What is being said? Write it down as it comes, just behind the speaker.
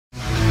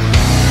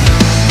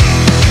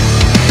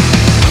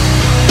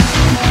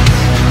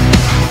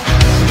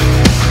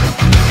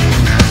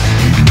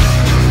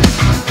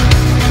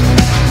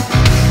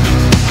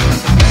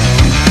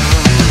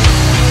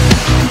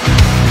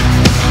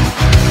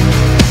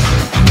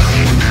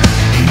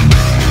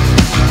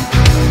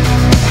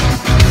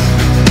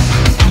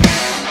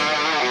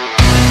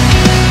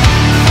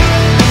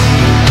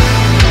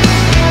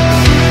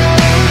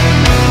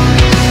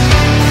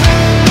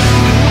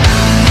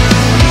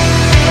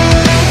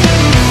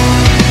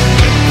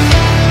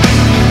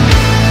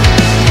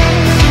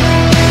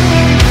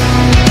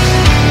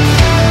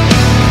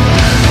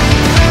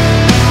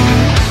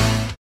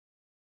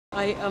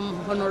I am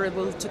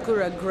Honorable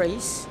Tukura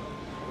Grace.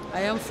 I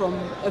am from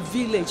a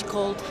village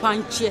called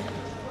Panche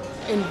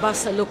in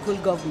Bassa local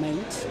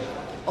government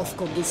of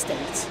Kogi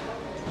State.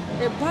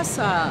 A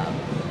Bassa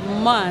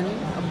man,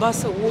 a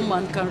Bassa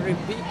woman can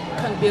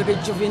be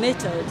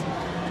rejuvenated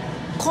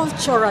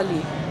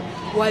culturally.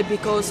 Why?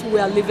 Because we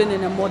are living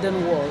in a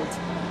modern world.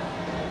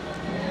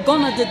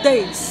 Gone are the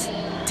days,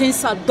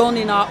 things are done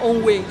in our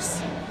own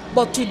ways.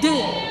 But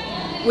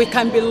today, we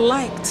can be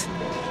liked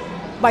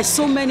by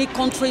so many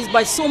countries,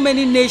 by so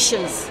many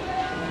nations,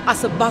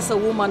 as a Bassa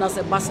woman, as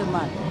a Bassa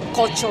man,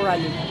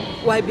 culturally.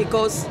 Why?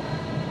 Because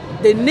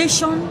the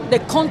nation, the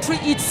country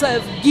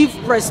itself give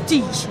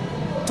prestige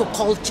to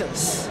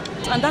cultures.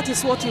 And that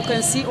is what you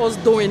can see us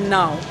doing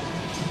now.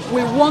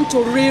 We want to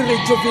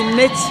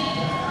rejuvenate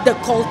the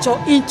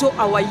culture into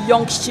our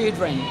young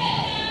children.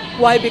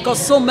 Why? Because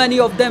so many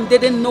of them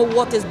didn't know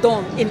what is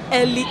done in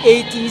early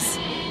 80s,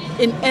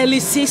 in early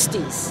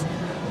 60s.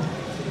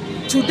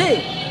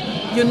 Today,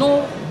 you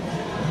know,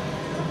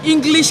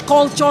 English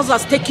cultures are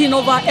taking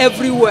over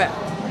everywhere.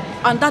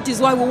 And that is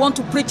why we want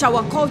to preach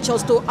our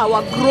cultures to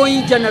our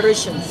growing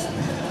generations.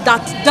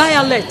 That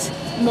dialect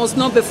must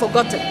not be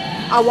forgotten.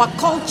 Our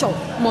culture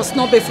must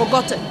not be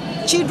forgotten.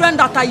 Children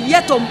that are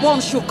yet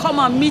unborn should come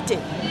and meet it,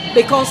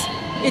 because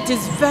it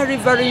is very,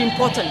 very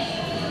important.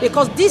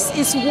 Because this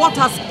is what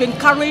has been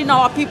carrying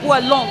our people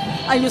along.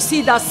 And you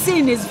see that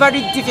sin is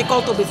very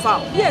difficult to be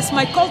found. Yes,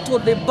 my call to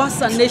the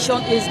Bassa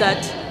nation is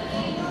that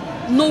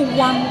no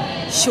one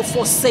should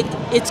forsake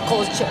its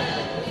culture.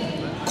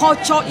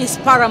 Culture is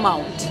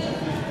paramount.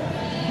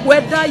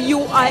 Whether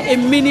you are a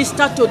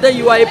minister today,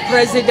 you are a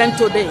president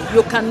today,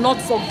 you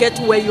cannot forget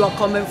where you are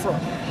coming from.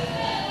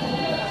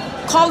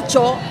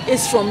 Culture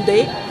is from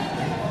the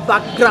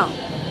background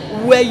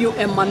where you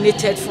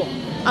emanated from.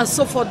 And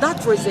so for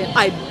that reason,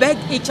 I beg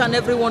each and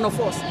every one of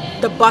us,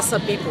 the Bassa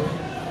people,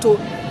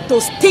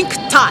 to stick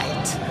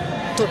tight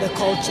to the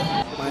culture.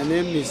 My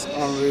name is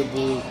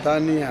Honorable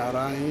Tani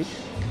Harahi,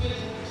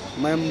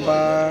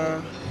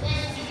 member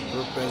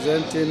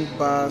representing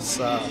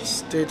Bassa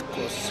State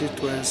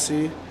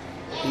Constituency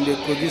in the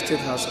Kogi State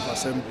House of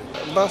Assembly.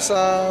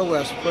 Bassa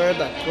were spread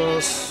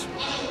across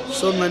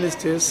so many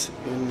states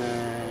in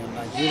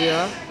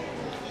Nigeria: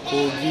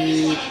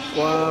 Kogi,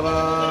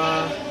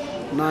 Kwara,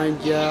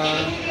 Niger,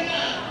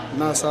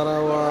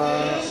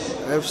 Nasarawa,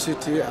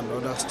 FCT, and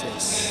other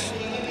states.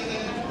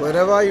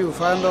 Wherever you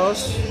find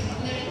us,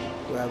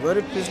 we are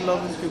very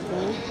peace-loving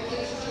people,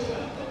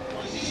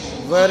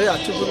 very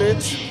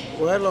articulate,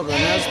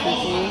 well-organized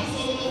people,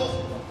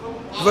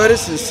 very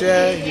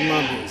sincere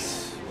human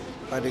beings.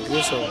 By the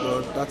grace of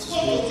God, that is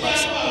who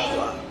Bassa people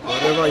are,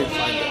 wherever you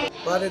find them.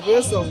 By the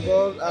grace of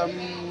God,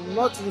 I'm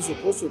not even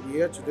supposed to be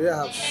here today.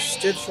 I have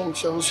state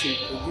functions in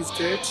Kogi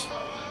State.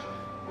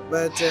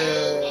 But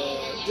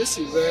this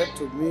event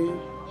to me,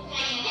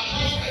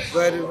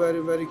 very, very,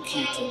 very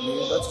key to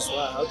me. That is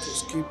why I had to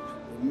skip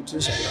the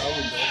meetings I have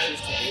in the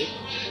office today.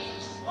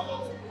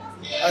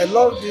 I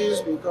love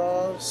this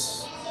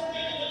because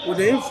with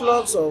the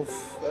influx of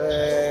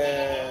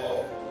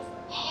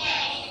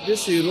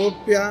this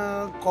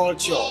European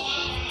culture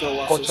to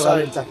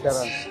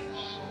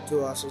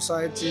our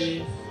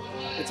society,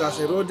 it has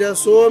eroded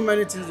so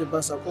many things the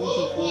Bassa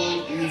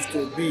people used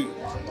to be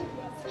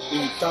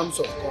in terms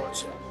of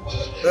culture.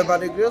 But by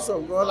the grace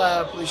of God, I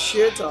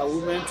appreciate our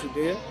women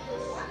today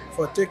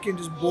for taking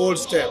this bold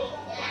step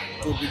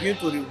to begin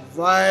to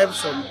revive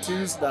some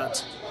things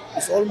that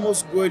is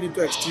almost going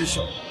into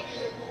extinction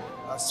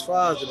as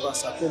far as the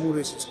Bassa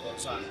race is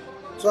concerned.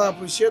 So I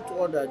appreciate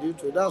what they do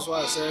today. That's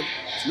why I said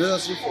it's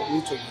necessary for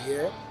me to be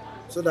here,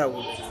 so that we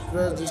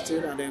express this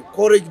thing and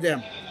encourage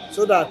them,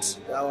 so that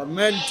our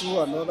men too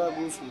and other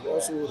groups will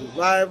also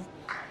revive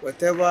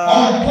whatever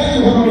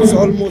is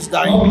almost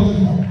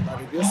dying. By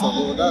the grace of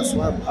God, that's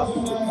why I'm happy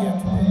to be here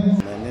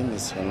today. My name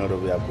is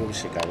Honorable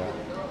Shikaba.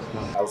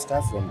 I'll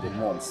start from the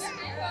moms.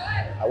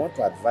 I want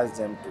to advise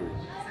them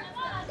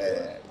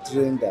to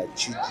train their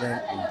children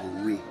in the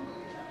way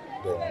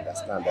they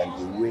understand and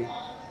the way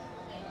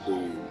to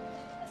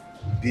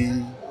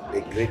be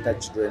a greater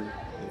children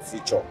in the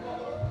future.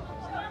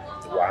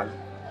 One.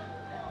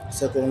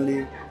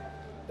 Secondly,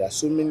 there are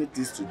so many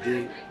things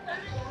today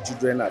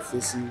children are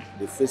facing.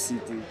 They face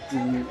it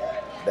through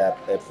their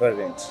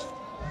parents,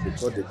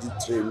 because they did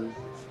train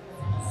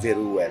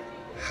very well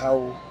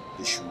how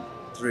they should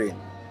train.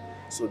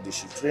 So they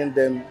should train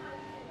them.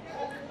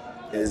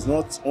 It is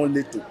not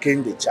only to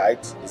cane the child,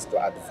 it's to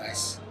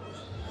advise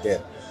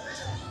them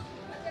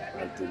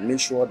and to make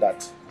sure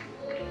that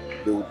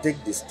they will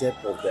take the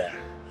step of their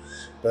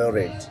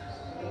parent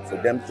for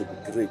them to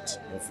be great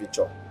in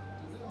future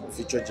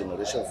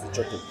generation,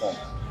 future to come.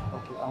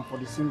 Okay, and for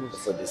the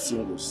singles? For the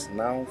singles.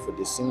 Now, for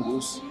the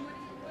singles,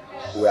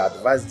 we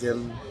advise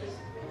them,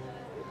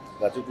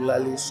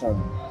 particularly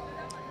some,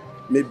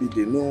 maybe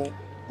they know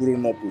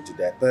grown up with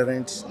their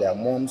parents, their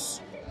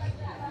moms.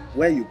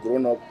 When you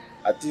grown up,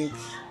 I think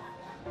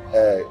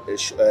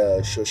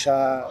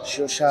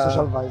social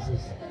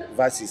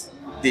vices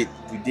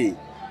today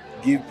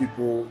give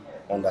people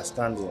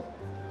understanding.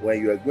 When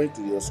you are going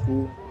to your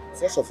school,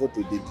 first of all,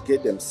 to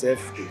dedicate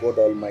themselves to God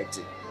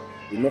Almighty.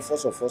 You know,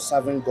 first of all,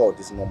 serving God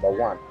is number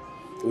one.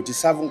 With the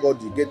serving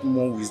God, you get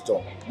more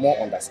wisdom, more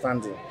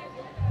understanding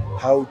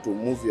how to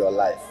move your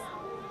life,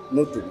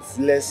 not to be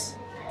flesh,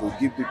 to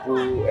give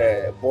people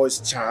boys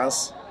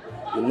chance.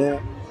 You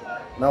know,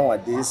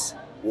 nowadays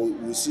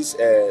we see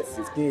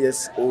 15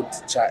 years old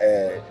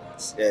child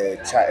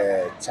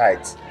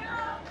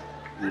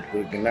be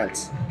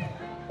pregnant,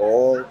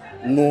 or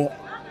know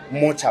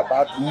much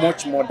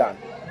more than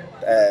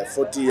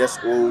 40 years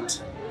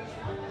old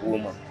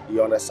woman.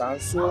 You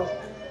understand? So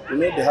you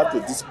know, they have to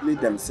display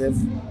themselves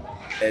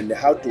and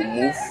how to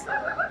move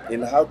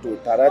and how to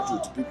interact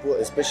with people,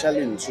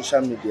 especially in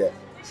social media.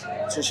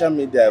 Social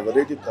media have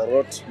already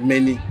corrupt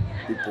many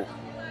people.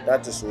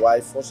 That is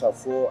why, first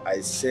of all,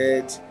 I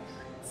said,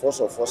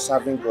 first of all,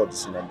 serving God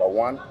is number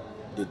one.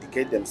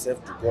 Dedicate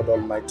themselves to God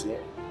Almighty.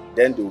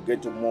 Then they will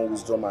get more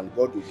wisdom, and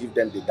God will give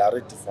them the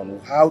directive on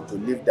how to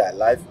live their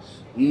life,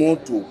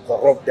 not to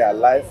corrupt their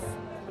life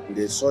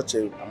in such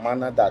a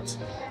manner that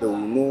they will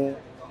know,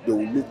 they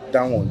will look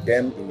down on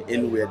them in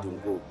anywhere they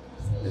go.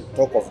 The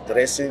talk of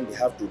dressing, they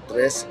have to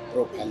dress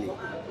properly.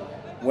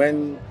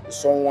 When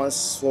someone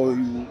saw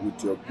you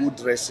with your good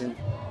dressing,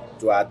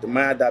 to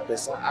admire that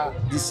person,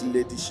 this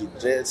lady, she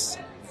dressed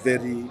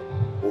very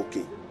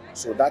okay.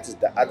 So that is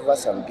the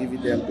advice I'm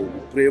giving them. They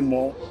will pray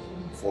more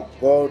for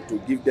God to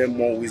give them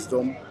more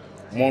wisdom,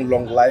 more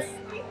long life,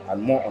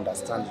 and more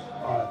understanding.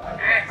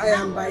 I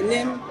am by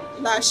name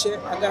Lashe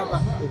Agaba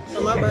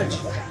from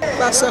Abuja.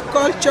 Bassa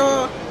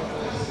culture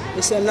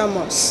is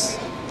enormous.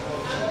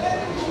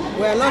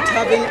 We are not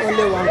having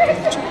only one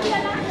culture.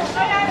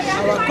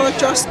 Our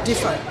cultures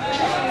differ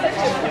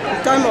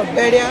in terms of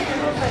burial,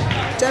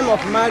 in terms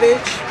of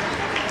marriage,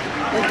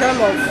 in terms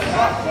of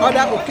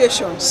other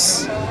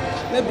occasions,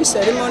 maybe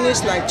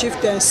ceremonies like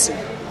chieftaincy.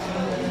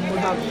 We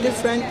have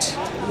different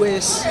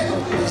ways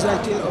of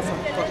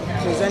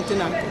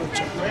presenting our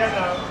culture.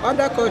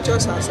 Other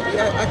cultures have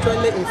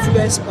actually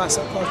influenced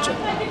Bassa culture,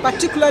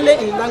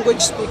 particularly in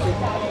language speaking,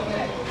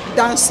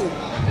 dancing,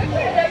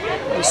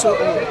 and so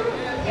on.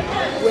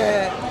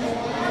 We're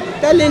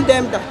telling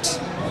them that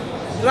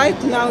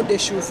right now they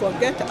should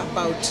forget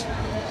about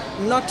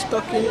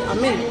talking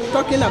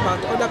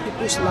about other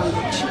people's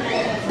language.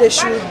 They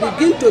should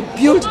begin to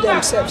build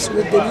themselves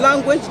with the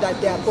language that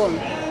they are born.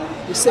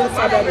 The same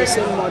father, the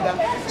same mother,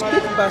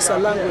 speak Bassa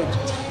language.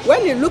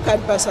 When you look at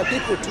Bassa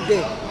people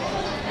today,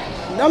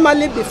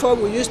 normally before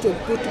we used to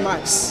put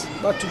marks,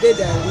 but today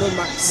there are no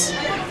marks.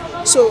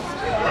 So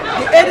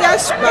the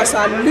areas Bassa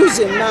are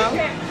losing now,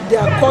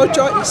 their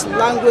culture is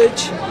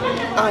language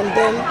and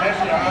then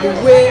the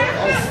way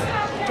of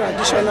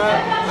traditional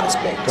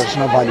aspect.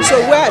 So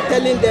we are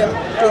telling them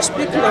to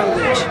speak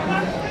language.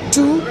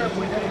 Two,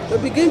 to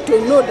begin to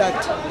know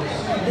that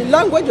the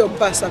language of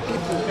Bassa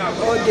people,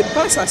 or the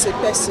Bassa as a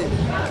person,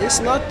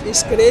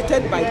 is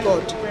created by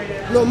God.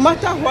 No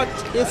matter what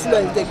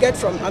influence they get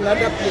from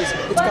another place,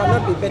 it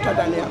cannot be better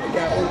than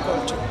their own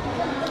culture.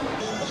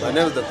 My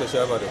name is Dr.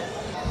 Shabado.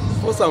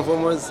 First and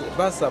foremost,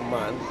 Bassa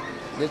man,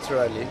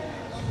 naturally,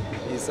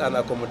 is an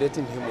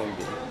accommodating human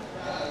being,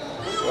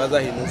 whether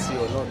he knows you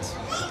or not.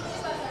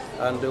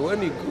 And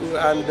when you go,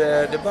 and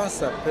the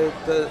Bassa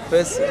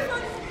person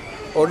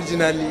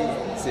originally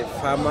is a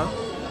farmer,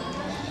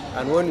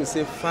 and when you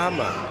say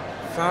farmer,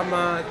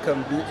 farmer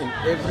can be in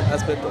every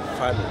aspect of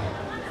farming.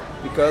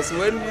 Because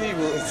when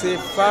you say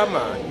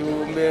farmer,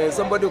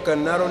 somebody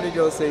can not only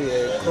just say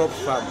a crop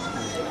farmer,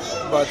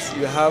 but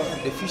you have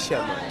the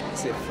fisherman,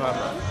 it's a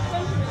farmer.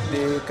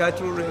 The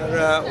cattle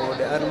rearer or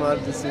the animal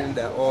business,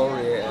 they're all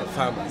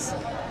farmers.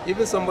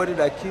 Even somebody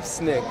that keeps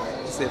snake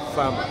is a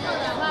farmer.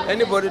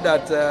 Anybody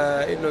that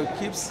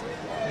keeps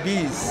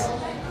bees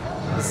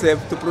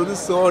to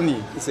produce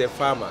honey is a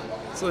farmer.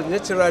 So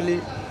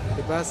naturally,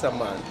 the Bassa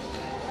man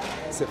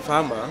is a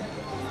farmer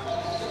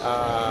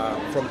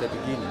from the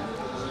beginning.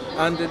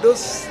 And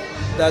those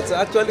that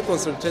actually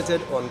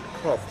concentrated on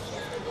crops,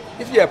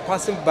 if you are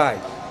passing by,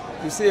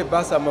 you see a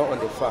Bassa man on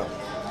the farm,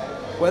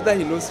 whether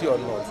he knows you or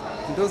not.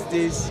 In those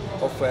days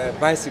of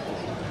bicycle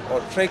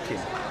or trekking,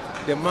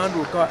 the man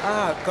will call,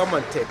 come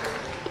and take.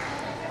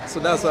 So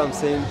that's what I'm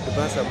saying. The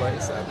Bassa man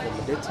is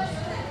accommodating,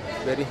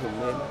 very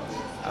humane,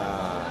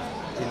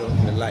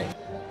 in life.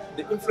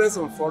 The influence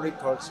on foreign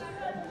culture.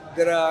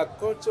 There are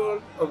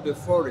cultures of the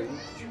foreign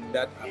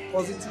that are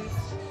positive,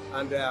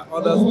 and there are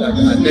others that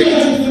are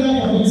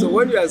negative. So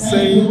when you are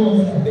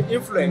saying the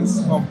influence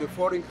of the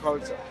foreign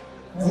culture,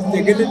 is it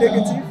the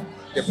negative,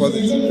 the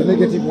positive? The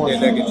negative one. The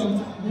negative.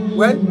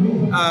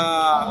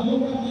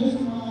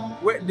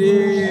 Well,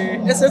 the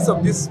essence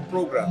of this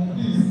program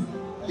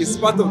is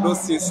part of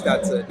those things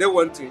that they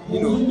want to,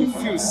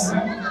 infuse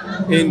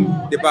in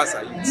the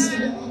Bassa youth.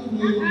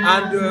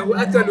 And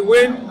actually,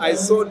 when I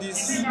saw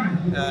this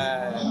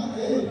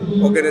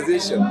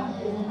organization,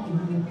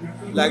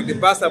 like the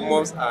Bassa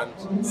moms and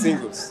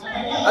singles,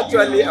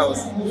 actually I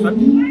was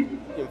happy,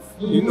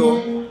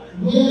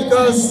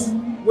 because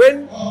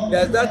when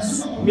there's that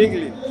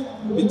mingling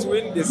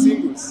between the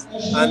singles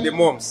and the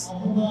moms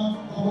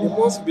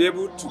will be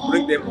able to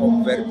bring them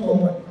up very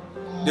properly.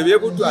 they'll be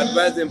able to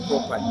advise them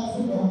properly.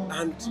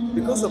 And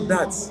because of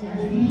that,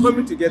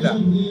 coming together,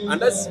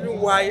 and that's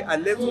why I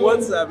left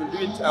what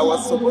I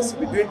was supposed to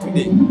be doing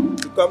today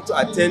to come to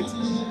attend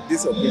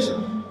this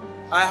occasion.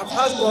 I have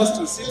had cause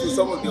to sit with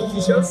some of the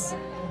officials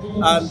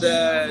and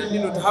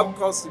to have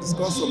cause to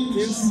discuss some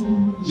things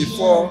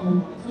before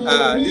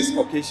this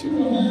occasion.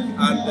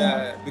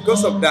 And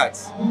because of that,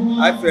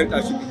 I felt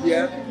I should be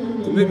here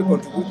to maybe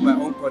contribute my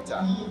own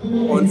quota,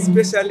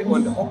 especially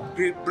on the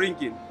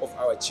upbringing of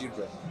our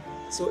children.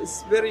 So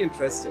it's very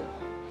interesting.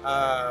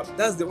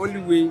 That's the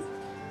only way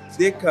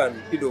they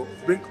can,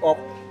 bring up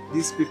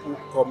these people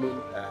coming,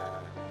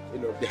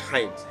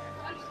 behind.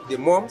 The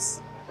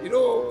moms,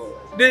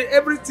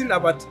 everything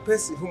about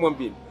person, human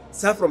being,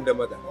 start from the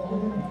mother.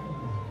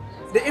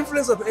 The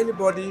influence of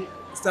anybody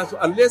starts,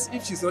 unless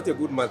if she's not a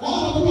good mother.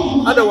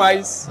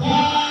 Otherwise,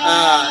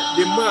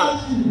 the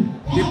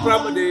man, the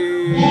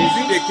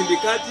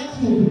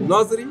kindergarten,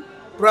 nursery,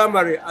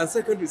 primary, and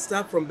secondary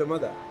start from the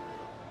mother.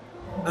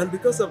 And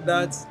because of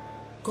that,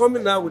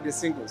 coming now with the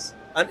singles,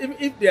 and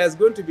if there's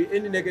going to be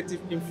any negative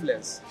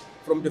influence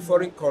from the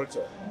foreign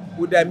culture,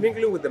 with their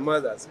mingling with the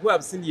mothers, who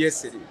I've seen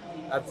yesterday,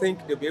 I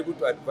think they'll be able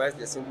to advise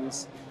the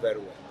singles very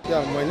well.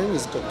 Yeah, my name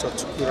is Dr.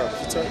 Tukura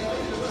Peter.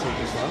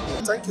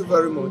 Thank you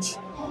very much.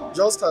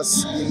 Just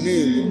as the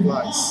name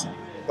implies,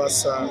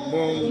 Bassa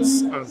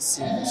moms and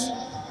singles.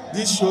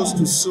 This shows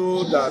to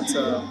show that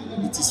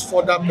it is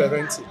further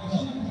parenting.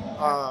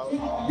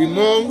 The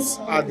moms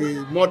are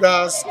the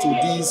mothers to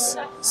these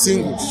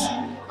singles.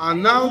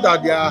 And now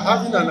that they are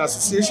having an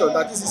association,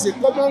 that this is a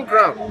common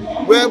ground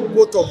where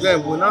both of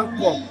them will now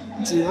come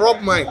to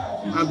rub mind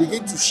and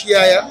begin to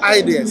share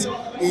ideas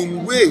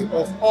in way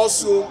of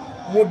also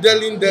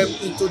modeling them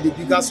into the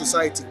bigger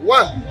society.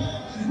 One,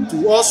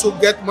 to also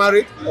get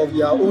married of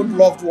their own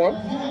loved one.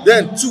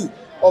 Then two,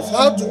 of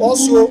how to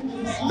also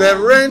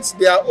parent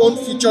their own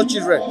future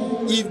children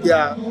if they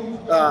are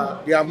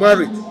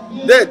married.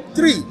 Then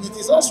three, it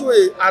is also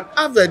an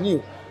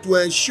avenue to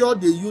ensure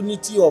the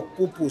unity of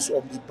purpose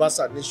of the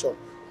Bassa nation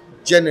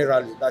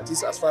generally, that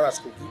is as far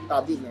as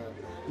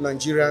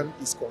Nigerian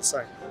is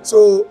concerned.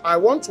 So I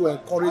want to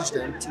encourage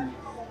them to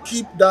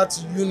keep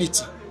that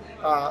unity.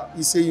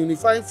 It's a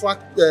unifying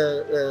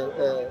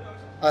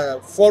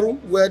forum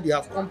where they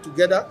have come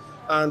together,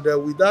 and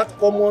with that,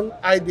 common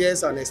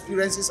ideas and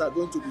experiences are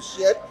going to be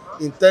shared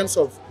in terms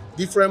of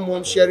different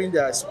moms sharing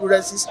their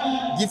experiences,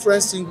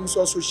 different singles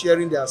also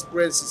sharing their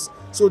experiences.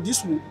 So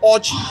this will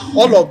urge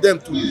all of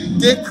them to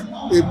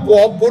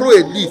borrow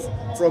a leaf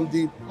from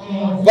the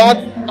bad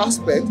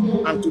aspect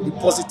and to the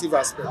positive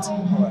aspect.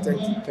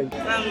 Thank you. Thank you.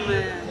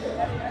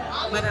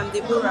 I'm Madam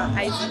Deborah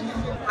Isaac.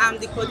 I'm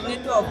the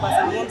coordinator of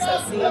Bassa Moms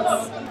and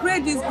Singles. We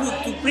create this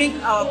group to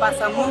bring our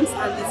Bassa Moms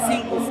and the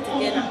singles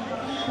together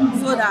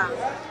so that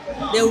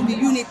there will be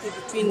unity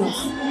between us.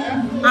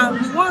 And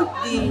we want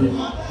the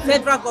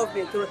federal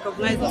government to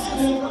recognize us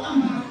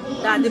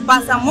that the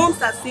Bassa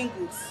Moms and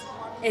Singles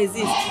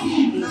exist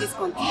in this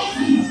country.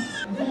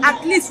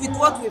 At least with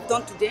what we've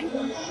done today,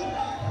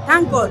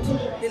 thank God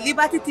the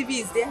Liberty TV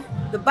is there,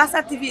 the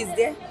Bassa TV is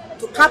there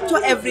to capture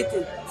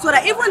everything, so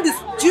that even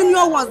these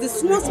junior ones, the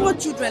small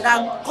children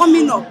that are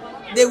coming up,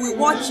 they will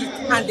watch it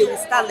and they will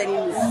start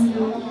learning this.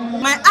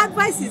 My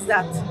advice is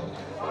that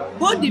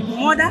both the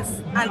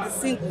mothers and the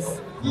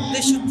singles, they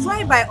should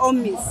try by all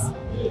means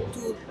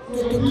to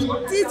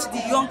teach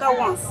the younger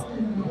ones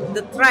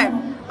the tribe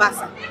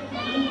Bassa.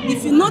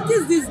 If you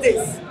notice these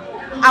days,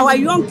 our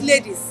young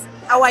ladies,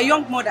 our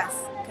young mothers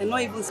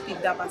cannot even speak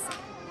that Bassa.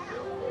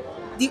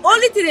 The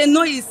only thing they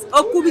know is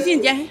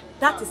Okubijinje,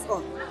 that is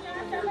all.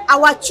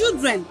 Our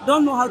children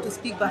don't know how to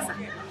speak Bassa.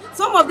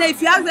 Some of them,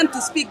 if you ask them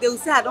to speak, they will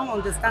say, I don't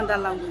understand that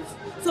language.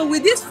 So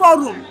with this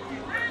forum,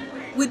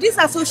 with this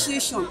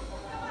association,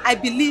 I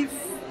believe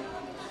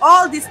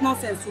all this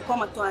nonsense will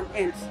come to an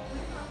end.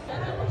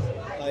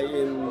 I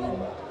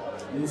am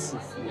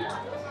Yusuf, and I'm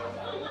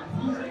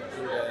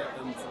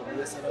from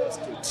Nasarawa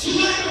State.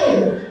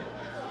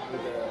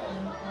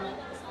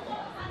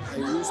 I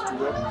used to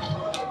work with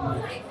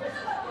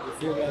the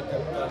federal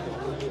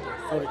capital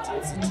authority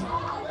of city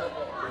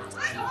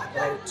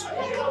about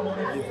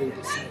living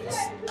the service.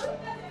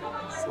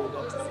 So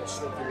that is a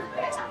short thing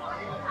about it.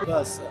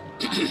 Bassa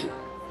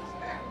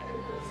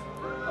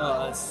a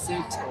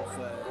set of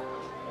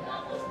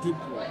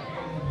people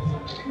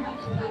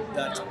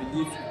that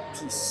believe in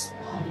peace.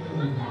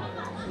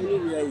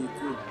 Anywhere you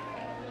go,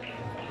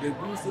 the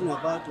good thing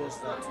about us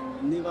that you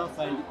will never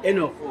find any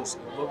of us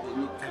involved in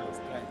any kind of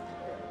crime.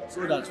 So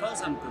that as far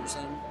as I'm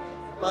concerned,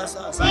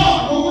 Bassa as a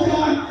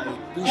peaceful that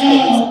believe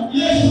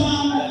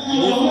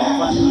in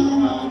family,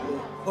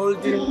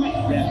 holding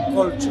their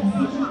culture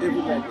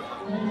everywhere.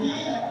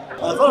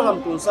 As far as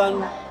I'm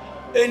concerned,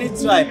 any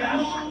tribe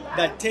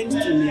that tends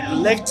to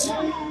neglect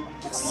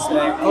its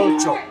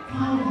culture,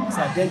 its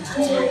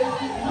identity,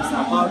 is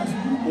about,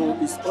 or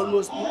is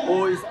almost,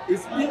 or is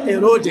being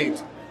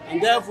eroded.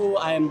 And therefore,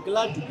 I am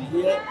glad to be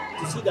here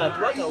to see that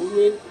what our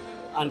women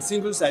and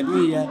singles are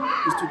doing here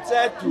is to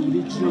try to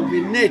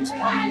rejuvenate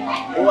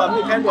or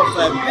kind of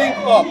bring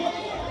up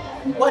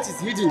what is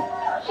hidden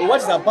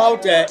what is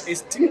about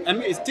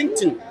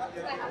instincting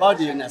about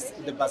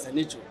the Bassa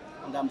nature.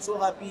 And I'm so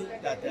happy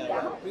that we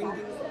are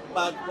bringing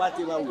back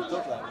whatever we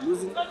thought we were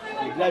losing,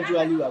 and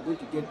gradually we are going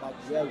to get back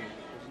where we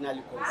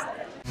originally come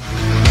from.